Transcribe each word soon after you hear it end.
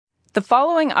The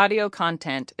following audio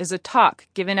content is a talk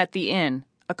given at The Inn,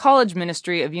 a college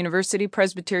ministry of University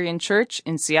Presbyterian Church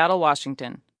in Seattle,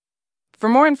 Washington. For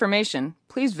more information,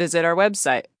 please visit our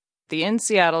website,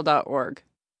 theinnseattle.org.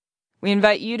 We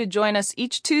invite you to join us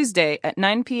each Tuesday at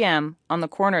 9 p.m. on the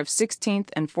corner of 16th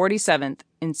and 47th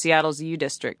in Seattle's U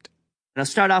District. And I'll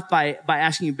start off by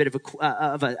asking you a bit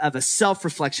of a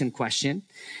self-reflection question.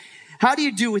 How do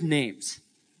you do with names?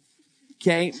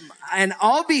 Okay, and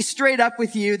I'll be straight up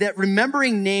with you that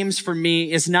remembering names for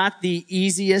me is not the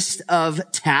easiest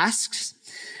of tasks.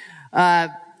 I'm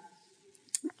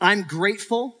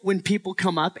grateful when people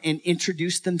come up and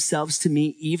introduce themselves to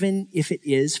me, even if it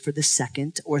is for the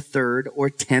second or third or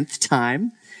 10th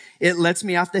time. It lets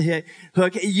me off the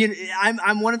hook.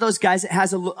 I'm one of those guys that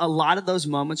has a lot of those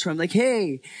moments where I'm like,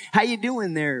 hey, how you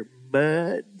doing there,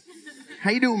 bud? How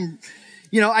you doing?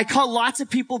 You know, I call lots of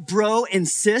people bro and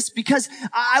sis because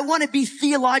I want to be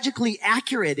theologically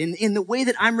accurate in the way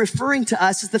that I'm referring to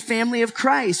us as the family of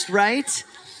Christ, right?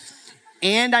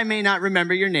 And I may not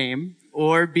remember your name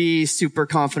or be super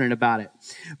confident about it.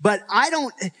 But I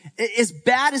don't, as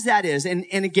bad as that is, and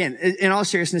again, in all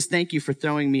seriousness, thank you for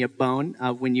throwing me a bone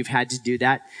when you've had to do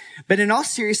that. But in all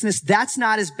seriousness, that's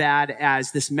not as bad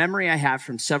as this memory I have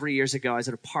from several years ago. I was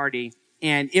at a party,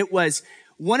 and it was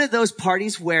one of those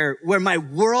parties where my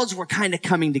worlds were kind of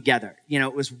coming together. You know,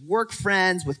 it was work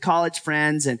friends with college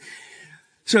friends. And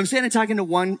so I'm standing talking to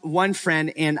one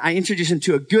friend, and I introduced him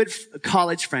to a good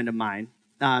college friend of mine,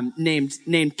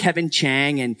 named Kevin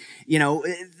Chang. And, you know,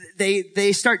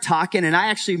 they start talking, and I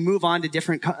actually move on to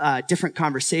different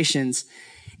conversations.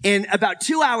 And about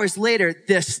 2 hours later,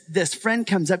 this friend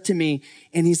comes up to me,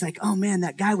 and he's like, oh man,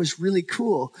 that guy was really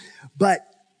cool. But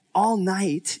all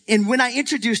night. And when I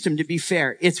introduced him, to be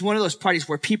fair, it's one of those parties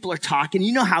where people are talking.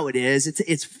 You know how it is.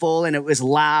 It's full and it was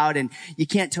loud and you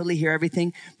can't totally hear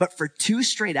everything. But for 2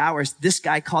 straight hours, this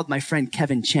guy called my friend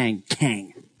Kevin Chang,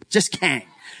 Kang. Just Kang.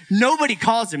 Nobody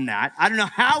calls him that. I don't know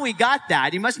how he got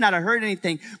that. He must not have heard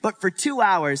anything. But for 2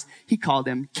 hours, he called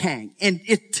him Kang. And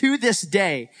to this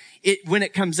day, when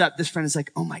it comes up, this friend is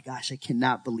like, oh my gosh, I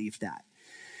cannot believe that.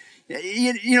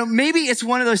 You know, maybe it's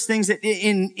one of those things that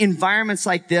in environments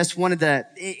like this,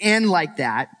 and like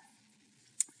that,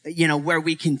 you know, where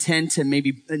we can tend to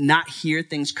maybe not hear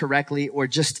things correctly or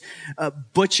just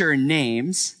butcher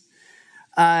names.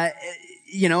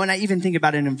 You know, and I even think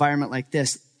about an environment like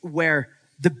this where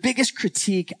the biggest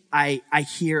critique I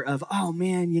hear of, oh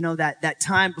man, you know, that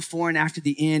time before and after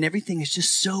the Inn, everything is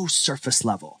just so surface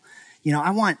level. You know,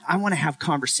 I want to have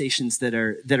conversations that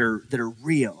are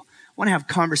real. I want to have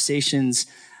conversations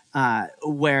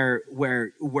where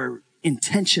we're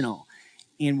intentional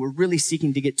and we're really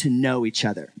seeking to get to know each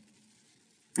other.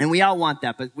 And we all want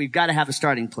that, but we've got to have a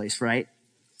starting place, right?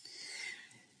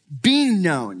 Being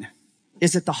known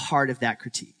is at the heart of that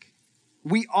critique.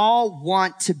 We all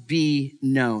want to be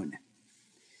known.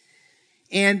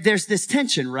 And there's this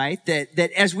tension, right?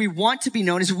 That as we want to be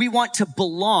known, as we want to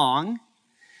belong,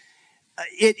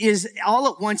 it is all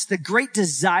at once the great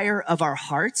desire of our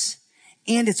hearts.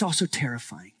 And it's also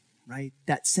terrifying, right?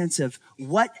 That sense of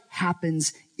what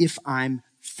happens if I'm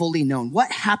fully known?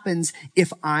 What happens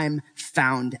if I'm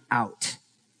found out?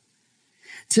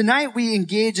 Tonight, we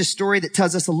engage a story that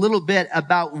tells us a little bit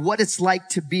about what it's like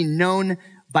to be known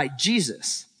by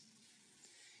Jesus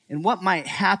and what might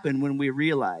happen when we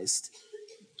realized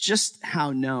just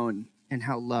how known and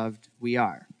how loved we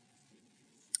are.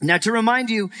 Now, to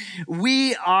remind you,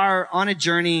 we are on a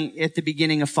journey at the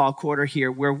beginning of fall quarter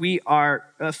here where we are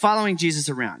following Jesus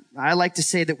around. I like to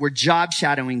say that we're job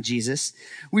shadowing Jesus.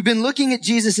 We've been looking at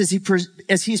Jesus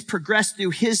as he's progressed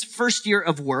through his first year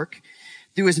of work,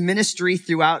 through his ministry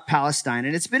throughout Palestine.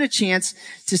 And it's been a chance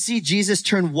to see Jesus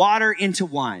turn water into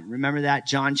wine. Remember that?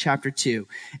 John chapter 2.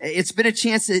 It's been a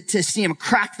chance to see him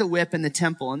crack the whip in the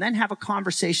temple and then have a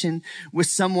conversation with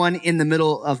someone in the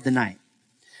middle of the night.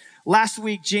 Last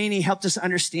week, Janie helped us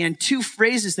understand 2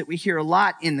 phrases that we hear a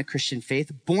lot in the Christian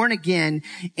faith, born again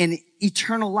and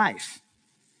eternal life.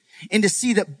 And to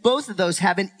see that both of those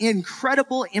have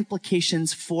incredible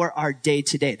implications for our day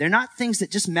to day. They're not things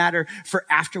that just matter for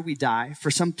after we die,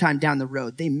 for some time down the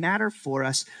road. They matter for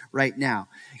us right now.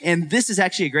 And this is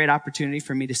actually a great opportunity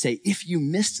for me to say, if you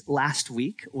missed last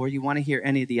week or you want to hear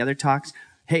any of the other talks,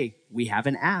 hey, we have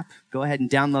an app. Go ahead and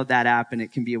download that app, and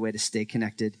it can be a way to stay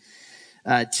connected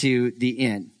to the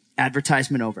Inn.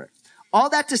 Advertisement over. All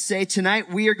that to say,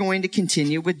 tonight we are going to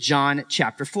continue with John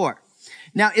chapter 4.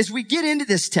 Now, as we get into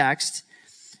this text,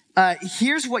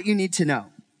 here's what you need to know.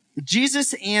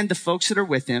 Jesus and the folks that are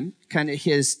with him, kind of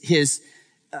his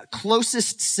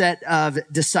closest set of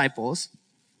disciples,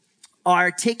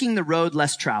 are taking the road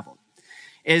less traveled.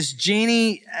 As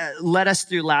Janie led us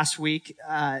through last week,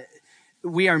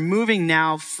 we are moving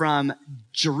now from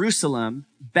Jerusalem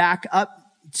back up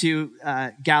to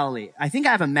Galilee. I think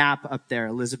I have a map up there,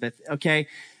 Elizabeth. Okay,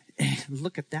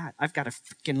 look at that. I've got a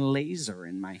freaking laser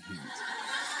in my hand.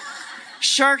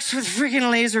 Sharks with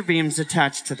freaking laser beams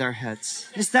attached to their heads.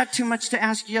 Is that too much to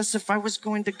ask? Yes, if I was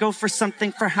going to go for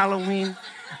something for Halloween,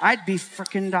 I'd be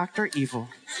freaking Dr. Evil.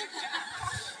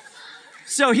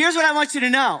 So here's what I want you to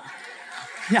know.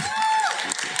 Yeah.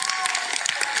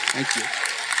 Thank you.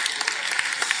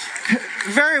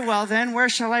 Very well then, where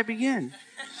shall I begin?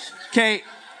 Okay,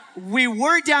 we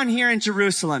were down here in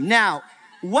Jerusalem. Now,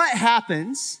 what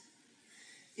happens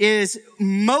is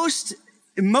most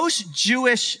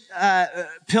Jewish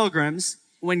pilgrims,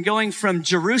 when going from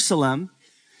Jerusalem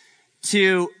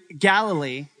to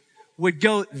Galilee, would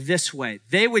go this way.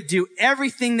 They would do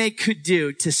everything they could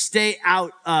do to stay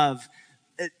out of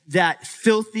that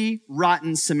filthy,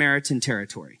 rotten Samaritan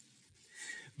territory.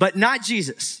 But not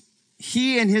Jesus.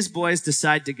 He and his boys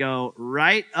decide to go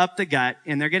right up the gut,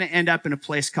 and they're going to end up in a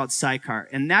place called Sychar.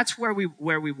 And that's where we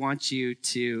want you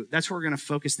to, that's where we're going to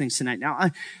focus things tonight. Now,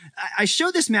 I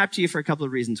showed this map to you for a couple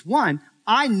of reasons. One,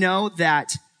 I know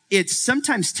that it's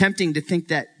sometimes tempting to think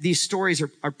that these stories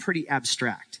are pretty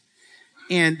abstract.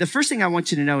 And the first thing I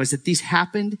want you to know is that these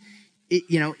happened,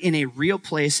 in a real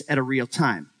place at a real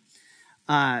time.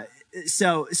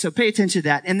 So pay attention to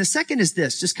that. And the second is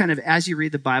this, just kind of as you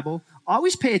read the Bible,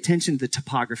 always pay attention to the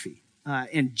topography.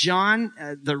 And John,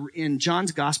 in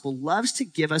John's gospel, loves to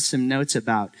give us some notes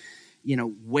about,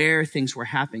 where things were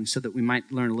happening so that we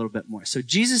might learn a little bit more. So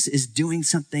Jesus is doing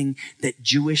something that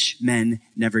Jewish men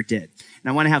never did. And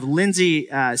I want to have Lindsay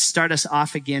start us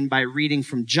off again by reading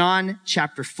from John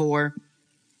chapter 4,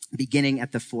 beginning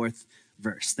at the 4th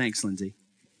verse. Thanks, Lindsay.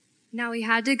 Now he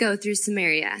had to go through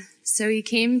Samaria. So he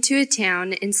came to a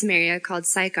town in Samaria called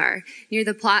Sychar, near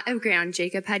the plot of ground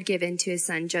Jacob had given to his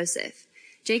son Joseph.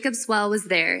 Jacob's well was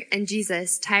there, and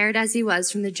Jesus, tired as he was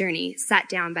from the journey, sat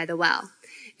down by the well.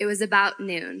 It was about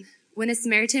noon. When a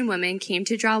Samaritan woman came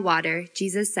to draw water,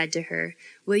 Jesus said to her,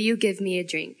 "Will you give me a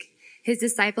drink?" His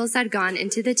disciples had gone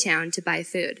into the town to buy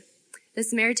food. The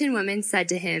Samaritan woman said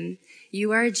to him,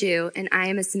 "You are a Jew, and I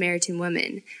am a Samaritan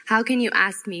woman. How can you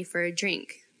ask me for a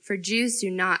drink?" For Jews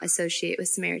do not associate with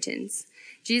Samaritans.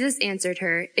 Jesus answered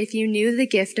her, "If you knew the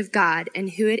gift of God and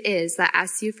who it is that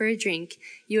asks you for a drink,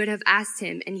 you would have asked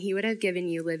him, and he would have given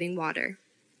you living water."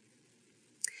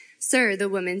 "Sir," the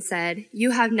woman said,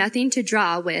 "you have nothing to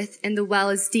draw with, and the well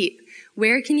is deep.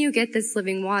 Where can you get this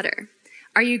living water?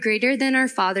 Are you greater than our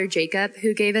father Jacob,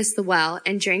 who gave us the well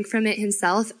and drank from it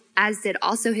himself, as did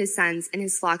also his sons and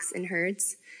his flocks and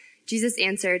herds?" Jesus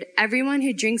answered, "Everyone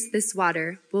who drinks this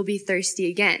water will be thirsty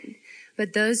again,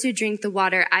 but those who drink the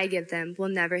water I give them will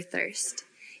never thirst.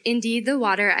 Indeed, the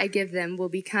water I give them will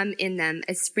become in them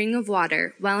a spring of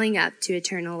water welling up to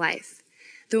eternal life."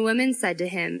 The woman said to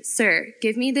him, "Sir,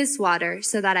 give me this water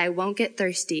so that I won't get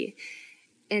thirsty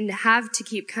and have to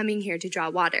keep coming here to draw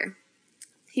water."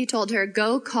 He told her,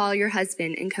 "Go call your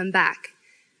husband and come back."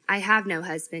 "I have no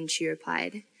husband," she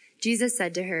replied. Jesus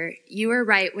said to her, "You are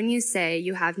right when you say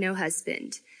you have no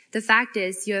husband. The fact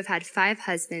is, you have had 5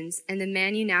 husbands, and the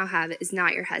man you now have is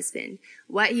not your husband.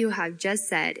 What you have just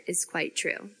said is quite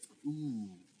true."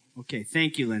 Ooh. Okay,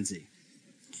 thank you, Lindsay.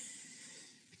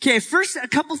 Okay, first, a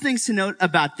couple things to note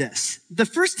about this. The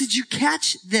first, did you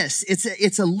catch this?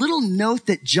 It's a little note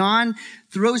that John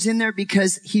throws in there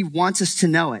because he wants us to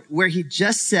know it, where he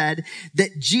just said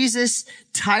that Jesus,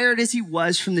 tired as he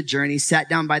was from the journey, sat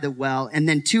down by the well, and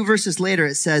then 2 verses later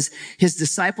it says his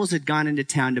disciples had gone into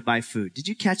town to buy food. Did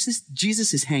you catch this?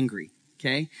 Jesus is hangry,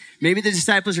 okay? Maybe the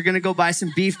disciples are going to go buy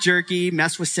some beef jerky,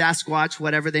 mess with Sasquatch,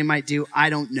 whatever they might do. I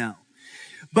don't know.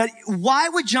 But why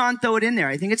would John throw it in there?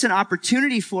 I think it's an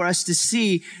opportunity for us to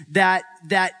see that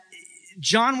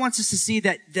John wants us to see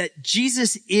that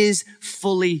Jesus is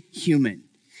fully human.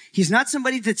 He's not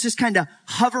somebody that's just kind of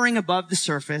hovering above the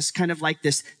surface, kind of like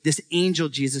this angel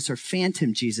Jesus or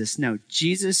phantom Jesus. No,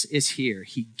 Jesus is here.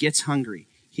 He gets hungry.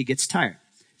 He gets tired.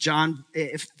 John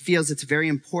feels it's very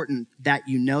important that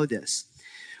you know this.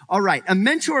 All right. A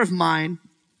mentor of mine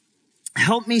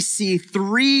helped me see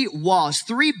 3 walls,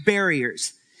 3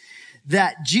 barriers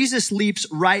that Jesus leaps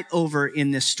right over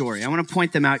in this story. I want to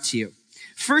point them out to you.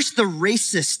 First, the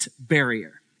racist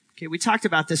barrier. Okay, we talked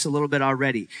about this a little bit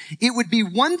already. It would be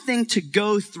one thing to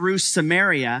go through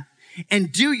Samaria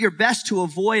and do your best to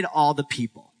avoid all the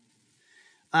people.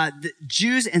 The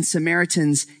Jews and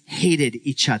Samaritans hated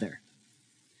each other.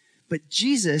 But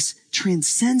Jesus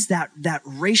transcends that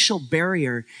racial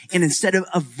barrier, and instead of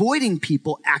avoiding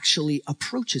people, actually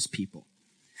approaches people.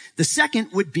 The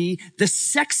second would be the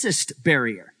sexist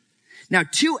barrier. Now,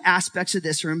 two aspects of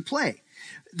this are in play.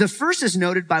 The first is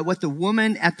noted by what the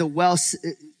woman at the well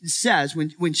says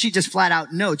when she just flat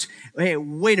out notes, hey,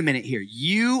 wait a minute here.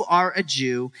 You are a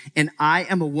Jew and I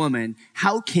am a woman.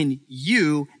 How can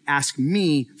you ask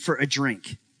me for a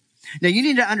drink? Now, you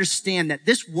need to understand that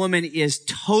this woman is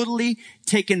totally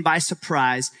taken by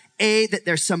surprise. That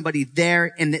there's somebody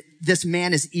there and that this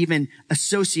man is even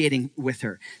associating with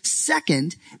her.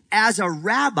 Second, as a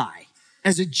rabbi,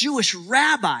 as a Jewish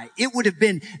rabbi, it would have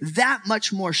been that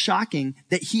much more shocking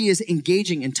that he is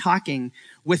engaging and talking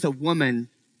with a woman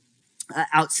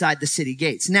outside the city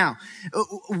gates. Now,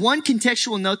 one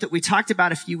contextual note that we talked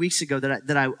about a few weeks ago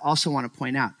that I also want to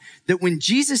point out, that when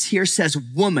Jesus here says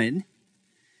woman,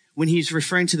 when he's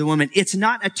referring to the woman, it's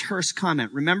not a terse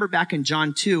comment. Remember back in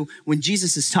John 2, when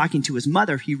Jesus is talking to his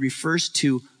mother, he refers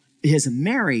to his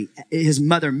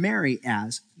mother Mary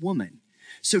as woman.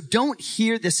 So don't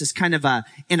hear this as kind of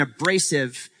an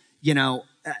abrasive,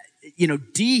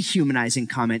 dehumanizing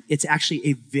comment. It's actually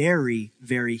a very,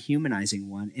 very humanizing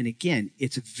one. And again,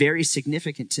 it's very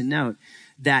significant to note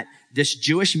that this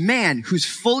Jewish man who's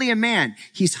fully a man,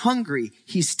 he's hungry,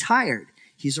 he's tired,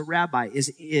 he's a rabbi,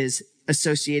 is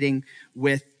associating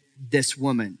with this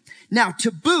woman. Now,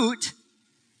 to boot,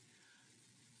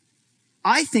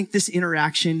 I think this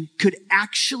interaction could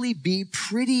actually be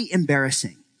pretty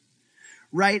embarrassing,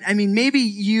 right? I mean, maybe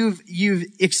you've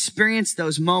experienced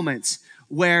those moments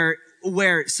where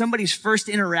somebody's first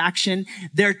interaction,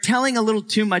 they're telling a little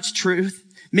too much truth.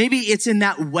 Maybe it's in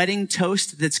that wedding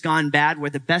toast that's gone bad where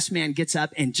the best man gets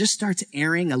up and just starts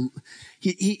airing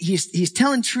he's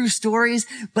telling true stories,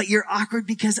 but you're awkward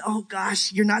because, oh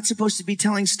gosh, you're not supposed to be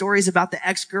telling stories about the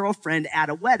ex-girlfriend at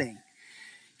a wedding.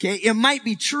 Okay. It might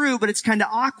be true, but it's kind of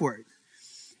awkward.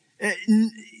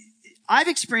 I've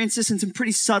experienced this in some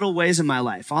pretty subtle ways in my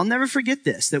life. I'll never forget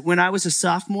this, that when I was a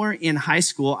sophomore in high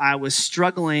school, I was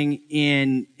struggling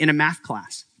in a math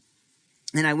class.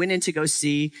 And I went in to go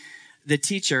see the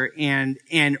teacher, and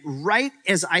right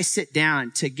as I sit down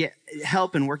to get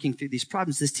help in working through these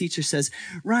problems, this teacher says,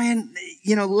 Ryan,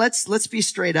 let's be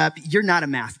straight up. You're not a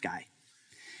math guy.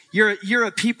 You're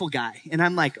a people guy. And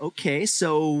I'm like, okay,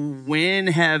 so when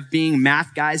have being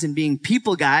math guys and being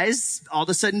people guys all of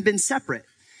a sudden been separate?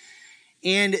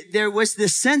 And there was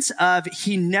this sense of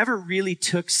he never really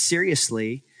took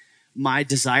seriously my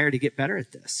desire to get better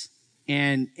at this.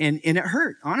 And it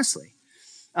hurt, honestly.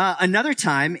 Another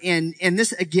time, and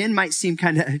this again might seem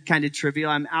kind of trivial.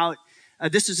 I'm out.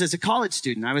 This was as a college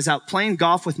student. I was out playing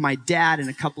golf with my dad and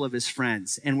a couple of his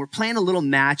friends, and we're playing a little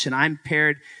match. And I'm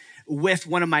paired with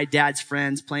one of my dad's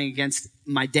friends playing against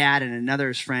my dad and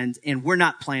another's friend, and we're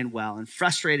not playing well. And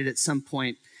frustrated at some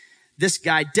point, this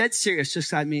guy, dead serious,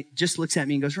 just looks at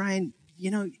me and goes, Ryan,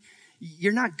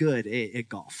 you're not good at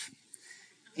golf.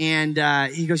 And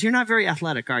he goes, you're not very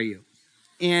athletic, are you?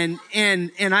 And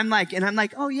I'm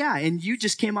like, oh yeah, and you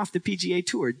just came off the PGA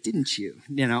Tour, didn't you?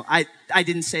 I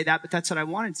didn't say that, but that's what I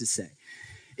wanted to say.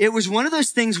 It was one of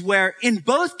those things where in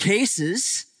both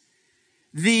cases,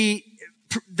 the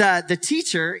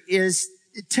teacher is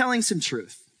telling some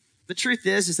truth. The truth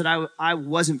is that I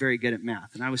wasn't very good at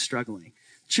math and I was struggling.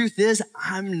 Truth is,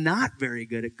 I'm not very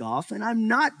good at golf and I'm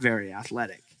not very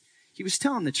athletic. He was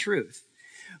telling the truth.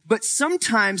 But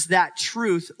sometimes that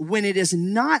truth, when it is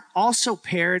not also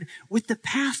paired with the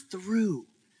path through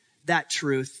that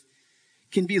truth,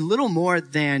 can be little more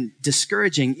than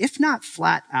discouraging, if not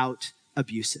flat out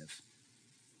abusive.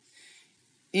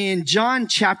 In John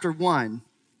chapter 1,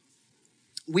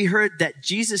 we heard that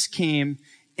Jesus came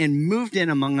and moved in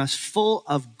among us full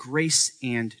of grace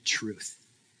and truth.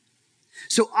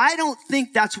 So I don't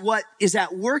think that's what is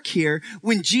at work here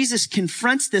when Jesus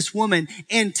confronts this woman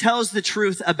and tells the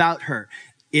truth about her.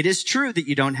 It is true that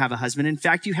you don't have a husband. In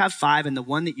fact, you have 5, and the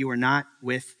one that you are not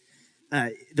with,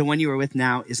 the one you are with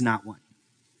now is not one.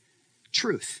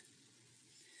 Truth.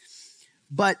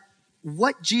 But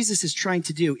what Jesus is trying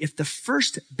to do, if the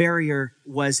first barrier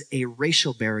was a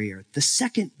racial barrier, the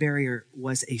second barrier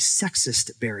was a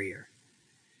sexist barrier.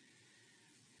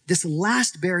 This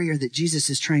last barrier that Jesus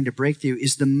is trying to break through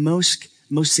is the most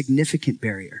significant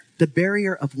barrier, the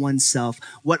barrier of oneself,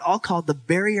 what I'll call the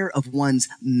barrier of one's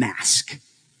mask.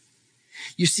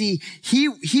 You see,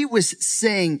 he was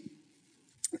saying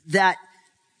that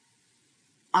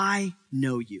I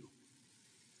know you.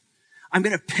 I'm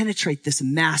going to penetrate this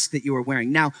mask that you are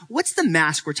wearing. Now, what's the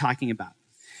mask we're talking about?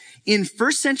 In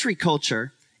first century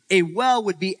culture, a well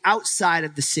would be outside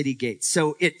of the city gates.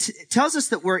 So it tells us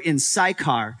that we're in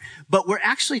Sychar, but we're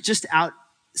actually just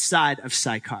outside of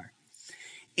Sychar.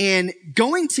 And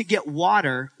going to get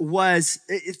water was,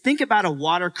 think about a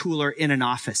water cooler in an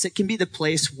office. It can be the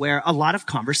place where a lot of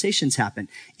conversations happen.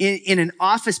 In an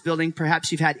office building,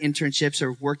 perhaps you've had internships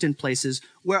or worked in places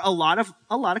where a lot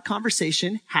of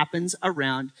conversation happens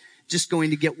around just going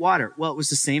to get water. Well, it was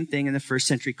the same thing in the first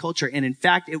century culture. And in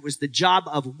fact, it was the job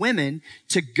of women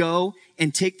to go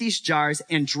and take these jars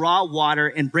and draw water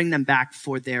and bring them back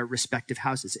for their respective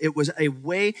houses. It was a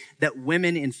way that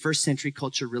women in first century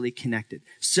culture really connected.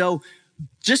 So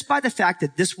just by the fact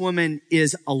that this woman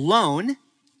is alone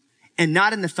and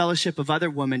not in the fellowship of other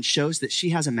women shows that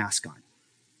she has a mask on.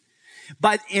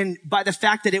 But by the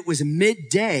fact that it was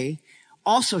midday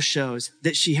also shows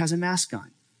that she has a mask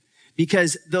on.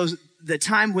 Because the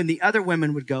time when the other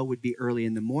women would go would be early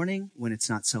in the morning when it's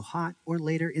not so hot, or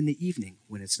later in the evening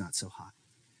when it's not so hot.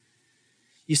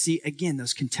 You see, again,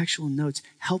 those contextual notes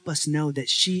help us know that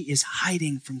she is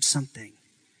hiding from something.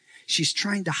 She's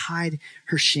trying to hide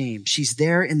her shame. She's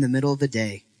there in the middle of the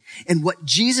day. And what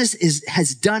Jesus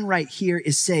has done right here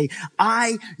is say,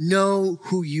 I know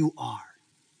who you are.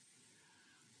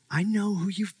 I know who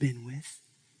you've been with.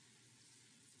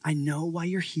 I know why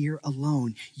you're here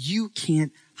alone. You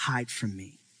can't hide from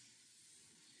me.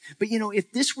 But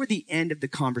if this were the end of the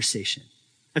conversation,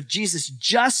 of Jesus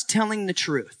just telling the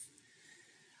truth,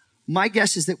 my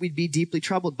guess is that we'd be deeply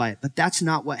troubled by it, but that's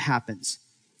not what happens.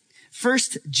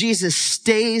 First, Jesus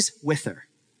stays with her.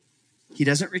 He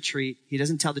doesn't retreat. He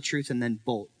doesn't tell the truth and then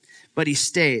bolt, but he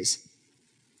stays.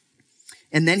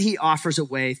 And then he offers a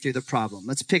way through the problem.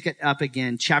 Let's pick it up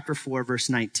again, chapter 4, verse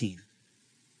 19.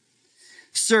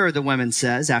 Sir, the woman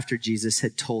says, after Jesus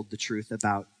had told the truth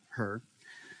about her,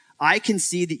 I can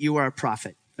see that you are a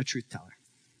prophet, a truth teller.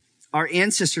 Our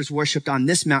ancestors worshipped on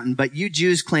this mountain, but you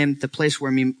Jews claim that the place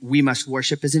where we must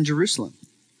worship is in Jerusalem.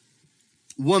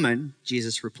 Woman,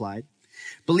 Jesus replied,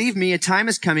 believe me, a time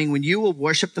is coming when you will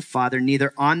worship the Father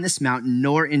neither on this mountain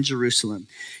nor in Jerusalem.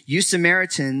 You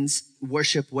Samaritans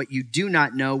worship what you do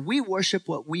not know. We worship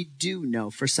what we do know,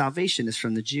 for salvation is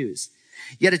from the Jews.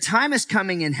 Yet a time is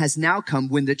coming and has now come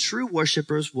when the true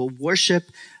worshipers will worship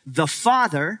the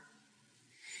Father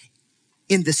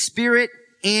in the Spirit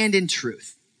and in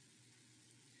truth.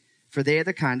 For they are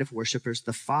the kind of worshipers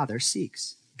the Father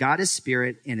seeks. God is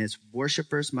spirit, and his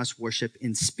worshipers must worship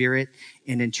in spirit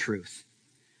and in truth.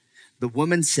 The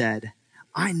woman said,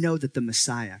 I know that the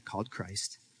Messiah, called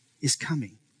Christ, is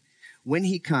coming. When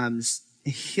he comes,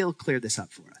 he'll clear this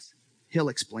up for us. He'll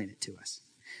explain it to us.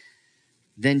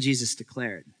 Then Jesus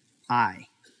declared, I,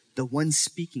 the one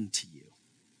speaking to you,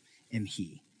 am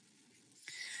he.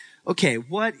 Okay,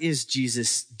 what is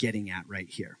Jesus getting at right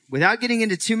here? Without getting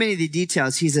into too many of the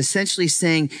details, he's essentially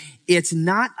saying it's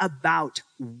not about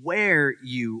where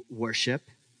you worship.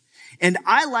 And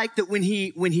I like that when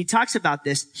he talks about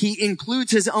this, he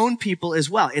includes his own people as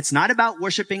well. It's not about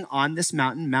worshiping on this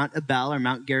mountain, Mount Ebal or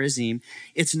Mount Gerizim.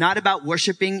 It's not about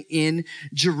worshiping in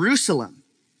Jerusalem.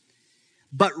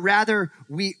 But rather,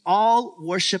 we all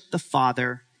worship the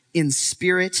Father in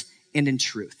spirit and in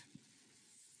truth.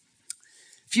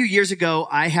 A few years ago,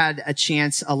 I had a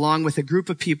chance, along with a group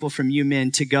of people from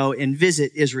UMin, to go and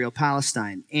visit Israel,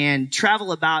 Palestine, and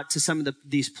travel about to some of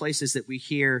these places that we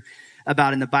hear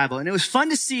about in the Bible. And it was fun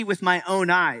to see with my own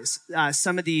eyes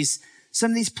some of these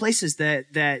places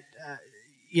that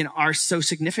are so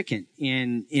significant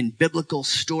in biblical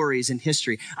stories and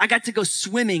history. I got to go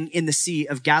swimming in the Sea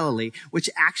of Galilee, which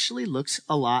actually looks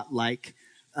a lot like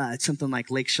something like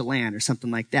Lake Chelan or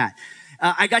something like that.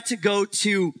 I got to go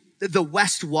to the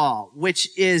West Wall, which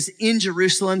is in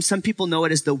Jerusalem. Some people know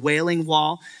it as the Wailing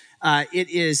Wall. It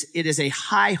is a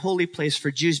high holy place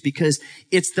for Jews because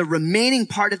it's the remaining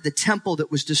part of the temple that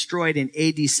was destroyed in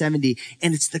AD 70.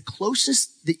 And it's the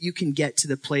closest that you can get to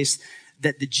the place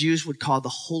that the Jews would call the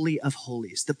Holy of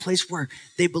Holies, the place where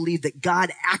they believed that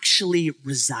God actually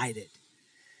resided.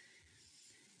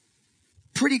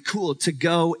 Pretty cool to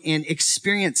go and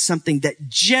experience something that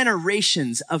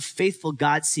generations of faithful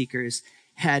God seekers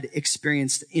had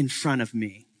experienced in front of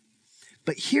me.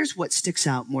 But here's what sticks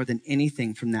out more than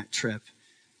anything from that trip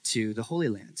to the Holy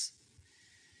Lands,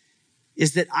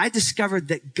 is that I discovered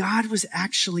that God was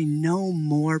actually no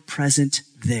more present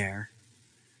there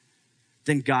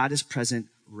than God is present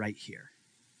right here.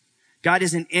 God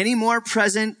isn't any more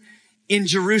present in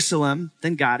Jerusalem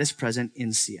than God is present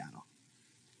in Seattle.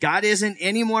 God isn't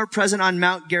any more present on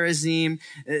Mount Gerizim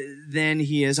than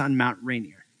he is on Mount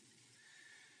Rainier.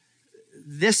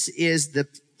 This is the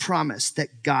promise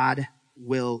that God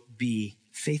will be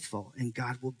faithful and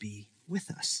God will be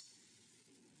with us.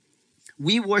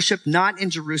 We worship not in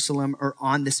Jerusalem or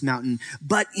on this mountain,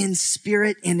 but in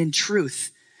spirit and in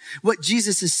truth. What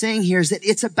Jesus is saying here is that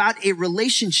it's about a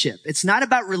relationship. It's not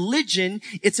about religion.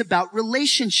 It's about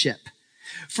relationship.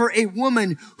 For a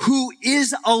woman who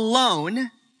is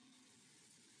alone,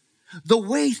 the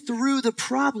way through the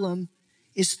problem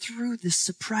is through this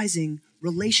surprising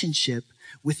relationship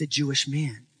with a Jewish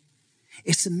man,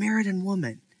 a Samaritan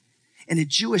woman, and a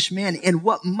Jewish man. And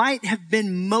what might have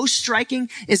been most striking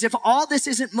is, if all this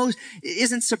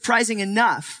isn't surprising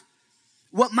enough,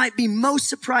 what might be most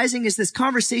surprising as this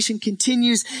conversation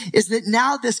continues is that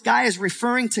now this guy is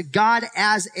referring to God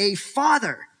as a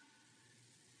father.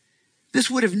 This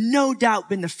would have no doubt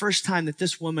been the first time that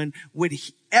this woman would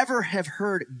ever have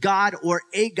heard God or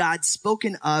a God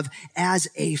spoken of as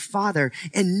a father.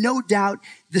 And no doubt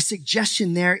the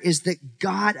suggestion there is that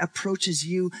God approaches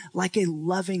you like a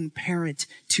loving parent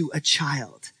to a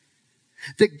child.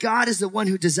 That God is the one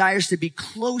who desires to be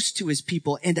close to his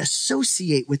people and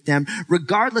associate with them,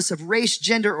 regardless of race,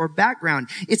 gender, or background.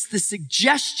 It's the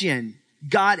suggestion,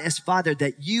 God as Father,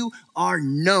 that you are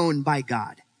known by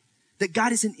God. That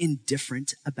God isn't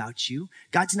indifferent about you.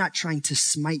 God's not trying to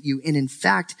smite you. And in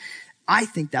fact, I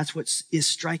think that's what is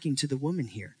striking to the woman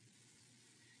here.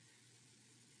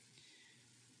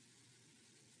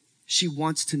 She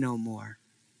wants to know more.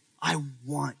 I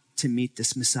want to meet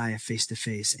this Messiah face to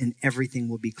face, and everything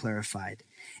will be clarified.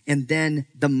 And then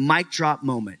the mic drop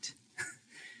moment.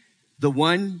 The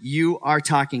one you are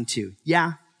talking to.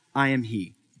 Yeah, I am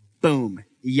he. Boom.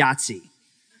 Yahtzee.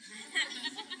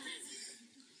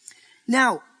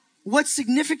 Now, what's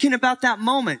significant about that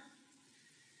moment?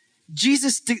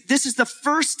 Jesus, this is the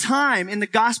first time in the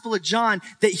Gospel of John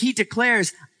that he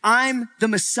declares, I'm the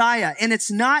Messiah. And it's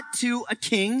not to a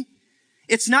king.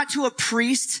 It's not to a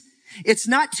priest. It's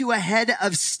not to a head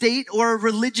of state or a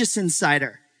religious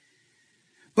insider,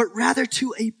 but rather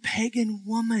to a pagan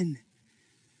woman,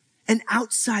 an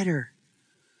outsider,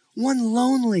 one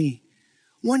lonely,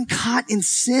 one caught in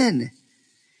sin.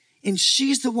 And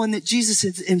she's the one that Jesus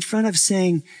is in front of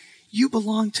saying, you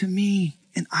belong to me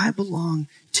and I belong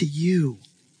to you.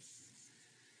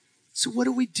 So what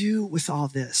do we do with all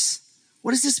this?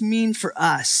 What does this mean for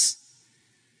us?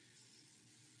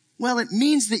 Well, it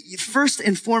means that first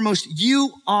and foremost,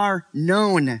 you are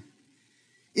known.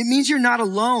 It means you're not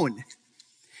alone.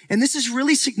 And this is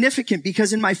really significant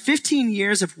because in my 15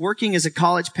 years of working as a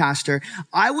college pastor,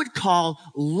 I would call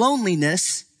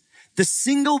loneliness the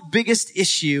single biggest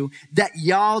issue that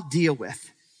y'all deal with.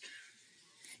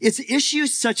 It's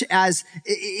issues such as,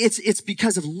 it's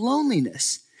because of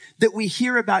loneliness that we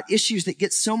hear about issues that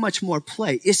get so much more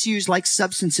play. Issues like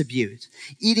substance abuse,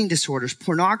 eating disorders,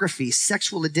 pornography,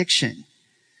 sexual addiction.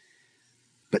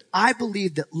 But I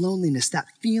believe that loneliness, that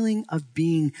feeling of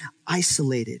being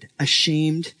isolated,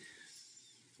 ashamed,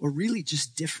 or really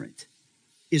just different,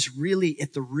 is really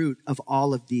at the root of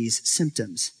all of these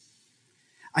symptoms.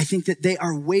 I think that they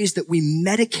are ways that we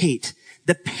medicate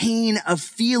the pain of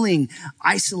feeling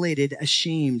isolated,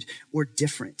 ashamed, or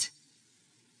different.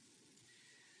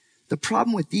 The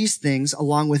problem with these things,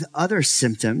 along with other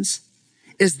symptoms,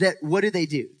 is that what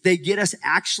do? They get us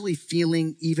actually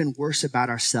feeling even worse about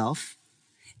ourselves.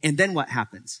 And then what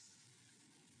happens?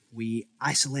 We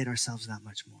isolate ourselves that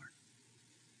much more.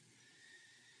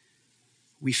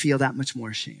 We feel that much more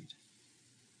ashamed.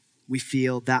 We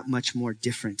feel that much more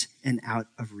different and out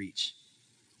of reach.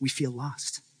 We feel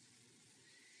lost.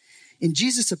 In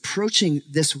Jesus approaching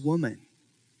this woman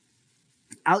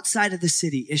outside of the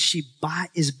city as she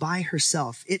is by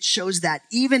herself, it shows that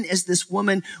even as this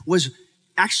woman was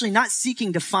actually not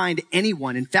seeking to find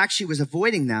anyone, in fact, she was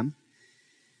avoiding them,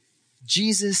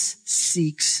 Jesus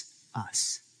seeks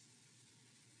us.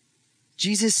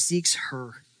 Jesus seeks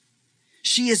her.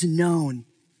 She is known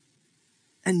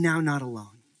and now not alone.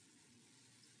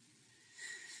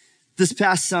 This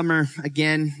past summer,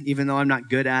 again, even though I'm not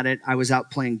good at it, I was out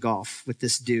playing golf with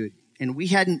this dude. And we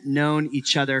hadn't known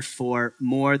each other for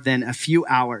more than a few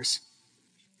hours.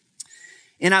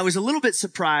 And I was a little bit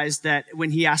surprised that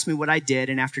when he asked me what I did,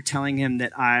 and after telling him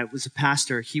that I was a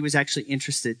pastor, he was actually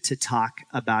interested to talk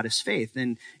about his faith.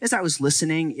 And as I was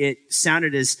listening, it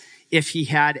sounded as if he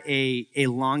had a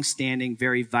long-standing,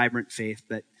 very vibrant faith.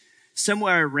 But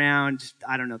somewhere around,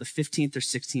 I don't know, the 15th or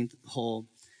 16th hole,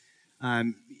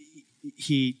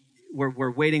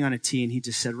 we're waiting on a tee, and he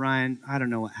just said, Ryan, I don't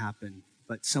know what happened,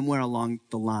 but somewhere along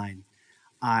the line,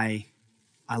 I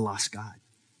lost God.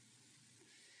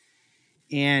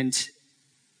 And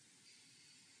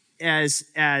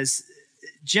as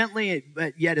gently,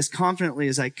 but yet as confidently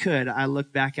as I could, I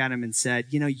looked back at him and said,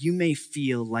 you may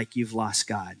feel like you've lost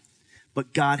God,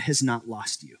 but God has not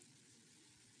lost you.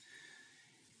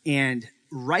 And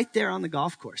right there on the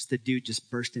golf course, the dude just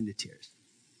burst into tears.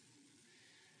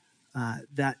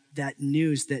 that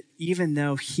news that even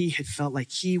though he had felt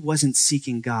like he wasn't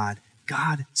seeking God,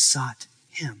 God sought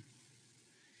him.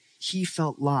 He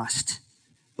felt lost,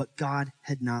 but God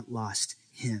had not lost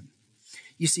him.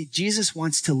 You see, Jesus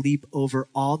wants to leap over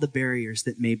all the barriers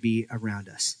that may be around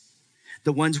us.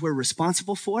 The ones we're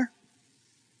responsible for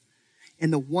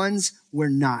and the ones we're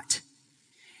not.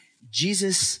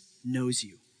 Jesus knows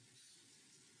you.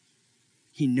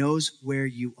 He knows where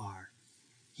you are.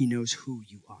 He knows who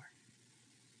you are.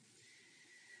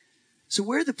 So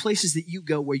where are the places that you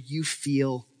go where you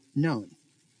feel known?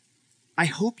 I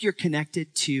hope you're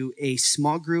connected to a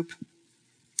small group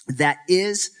that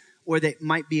is or that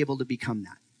might be able to become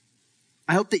that.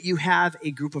 I hope that you have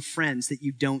a group of friends that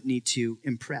you don't need to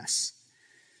impress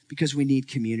because we need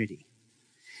community.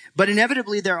 But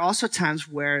inevitably, there are also times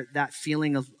where that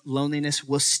feeling of loneliness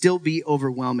will still be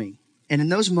overwhelming. And in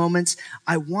those moments,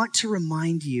 I want to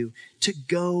remind you to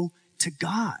go to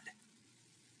God,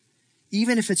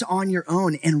 even if it's on your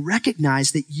own, and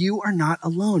recognize that you are not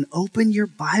alone. Open your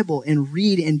Bible and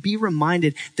read and be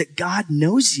reminded that God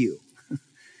knows you,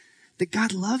 that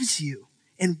God loves you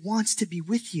and wants to be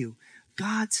with you.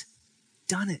 God's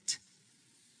done it.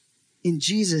 In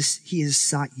Jesus, he has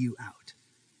sought you out.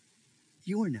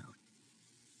 You are known.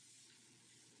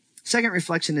 Second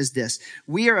reflection is this.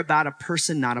 We are about a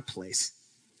person, not a place.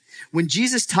 When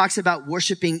Jesus talks about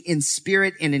worshiping in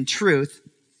spirit and in truth,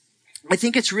 I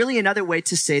think it's really another way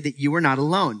to say that you are not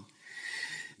alone.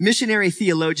 Missionary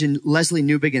theologian Leslie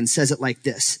Newbigin says it like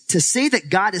this. To say that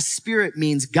God is spirit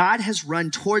means God has run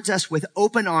towards us with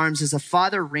open arms as a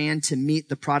father ran to meet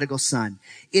the prodigal son.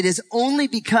 It is only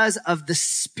because of the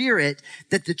spirit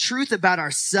that the truth about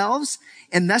ourselves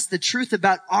and thus the truth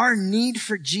about our need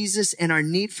for Jesus and our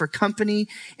need for company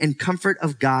and comfort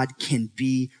of God can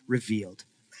be revealed.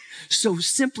 So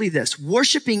simply this,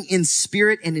 worshiping in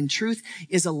spirit and in truth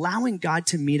is allowing God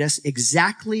to meet us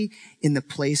exactly in the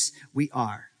place we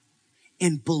are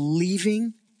and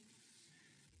believing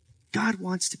God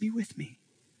wants to be with me.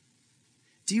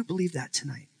 Do you believe that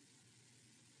tonight?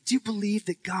 Do you believe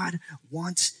that God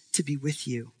wants to be with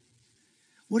you?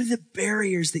 What are the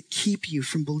barriers that keep you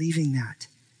from believing that?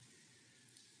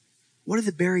 What are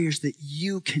the barriers that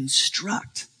you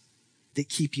construct that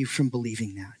keep you from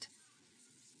believing that?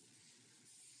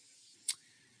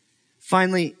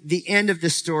 Finally, the end of the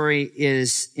story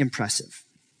is impressive.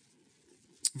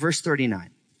 Verse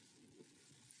 39.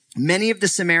 Many of the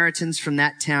Samaritans from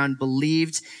that town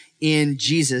believed in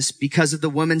Jesus because of the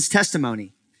woman's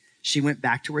testimony. She went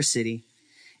back to her city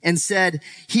and said,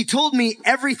 "He told me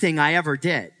everything I ever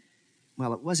did."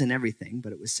 Well, it wasn't everything,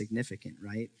 but it was significant,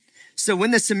 right? So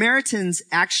when the Samaritans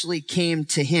actually came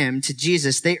to him, to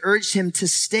Jesus, they urged him to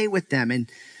stay with them.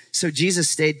 And so Jesus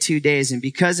stayed 2 days, and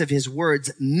because of his words,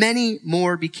 many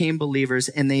more became believers.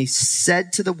 And they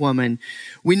said to the woman,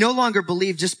 "We no longer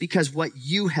believe just because what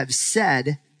you have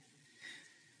said,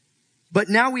 but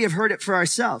now we have heard it for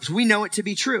ourselves. We know it to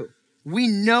be true. We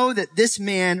know that this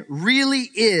man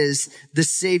really is the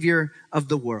Savior of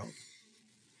the world."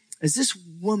 As this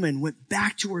woman went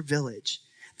back to her village,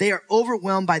 they are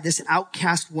overwhelmed by this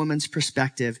outcast woman's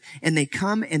perspective, and they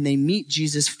come and they meet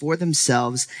Jesus for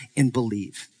themselves and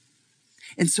believe.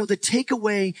 And so the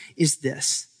takeaway is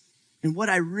this, and what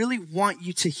I really want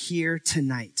you to hear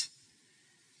tonight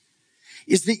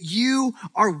is that you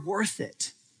are worth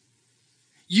it.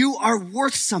 You are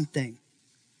worth something.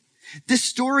 This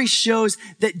story shows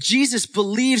that Jesus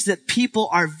believes that people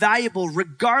are valuable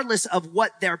regardless of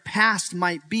what their past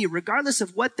might be, regardless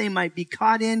of what they might be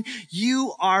caught in.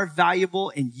 You are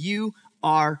valuable and you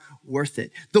are worth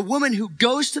it. The woman who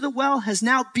goes to the well has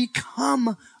now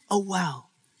become a well.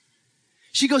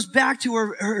 She goes back to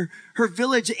her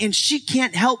village and she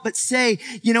can't help but say,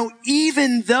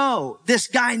 even though this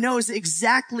guy knows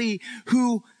exactly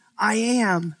who I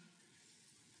am,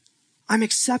 I'm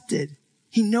accepted.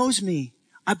 He knows me.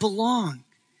 I belong.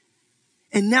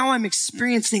 And now I'm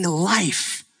experiencing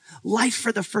life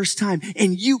for the first time.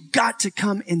 And you got to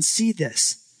come and see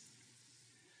this.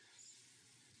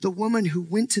 The woman who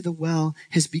went to the well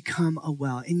has become a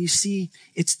well. And you see,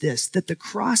 it's this, that the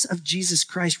cross of Jesus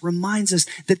Christ reminds us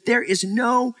that there is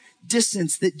no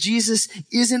distance that Jesus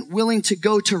isn't willing to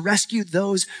go to rescue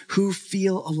those who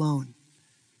feel alone,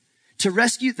 to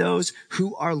rescue those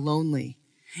who are lonely.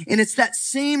 And it's that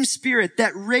same spirit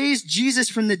that raised Jesus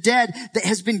from the dead that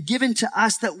has been given to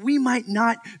us, that we might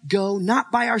not go,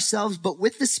 not by ourselves, but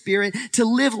with the Spirit, to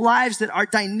live lives that are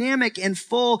dynamic and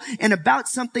full and about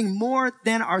something more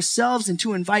than ourselves, and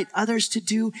to invite others to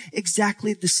do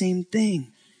exactly the same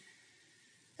thing.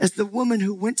 As the woman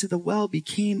who went to the well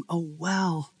became a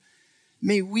well,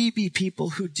 May we be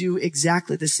people who do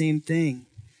exactly the same thing,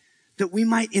 that we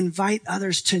might invite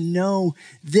others to know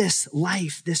this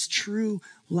life, this true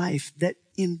life, that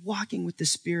in walking with the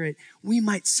Spirit, we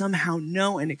might somehow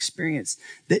know and experience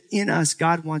that in us,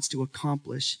 God wants to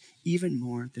accomplish even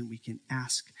more than we can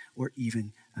ask or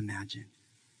even imagine.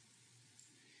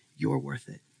 You're worth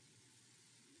it.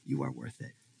 You are worth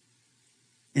it.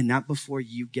 And not before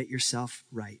you get yourself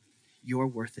right. You're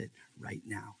worth it right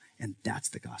now. And that's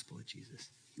the gospel of Jesus.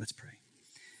 Let's pray.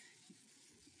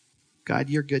 God,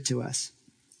 you're good to us.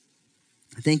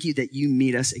 Thank you that you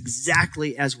meet us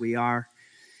exactly as we are,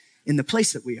 in the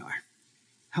place that we are.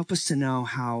 Help us to know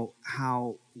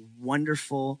how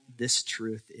wonderful this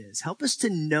truth is. Help us to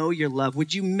know your love.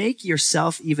 Would you make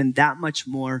yourself even that much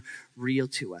more real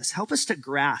to us? Help us to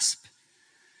grasp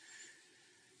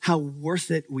how worth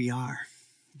it we are.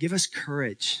 Give us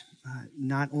courage,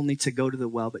 not only to go to the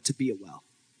well, but to be a well.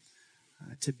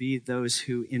 To be those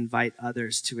who invite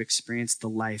others to experience the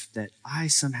life that I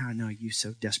somehow know you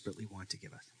so desperately want to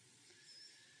give us.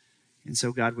 And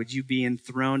so, God, would you be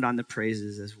enthroned on the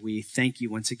praises as we thank you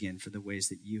once again for the ways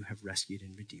that you have rescued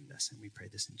and redeemed us. And we pray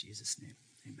this in Jesus' name.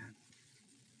 Amen.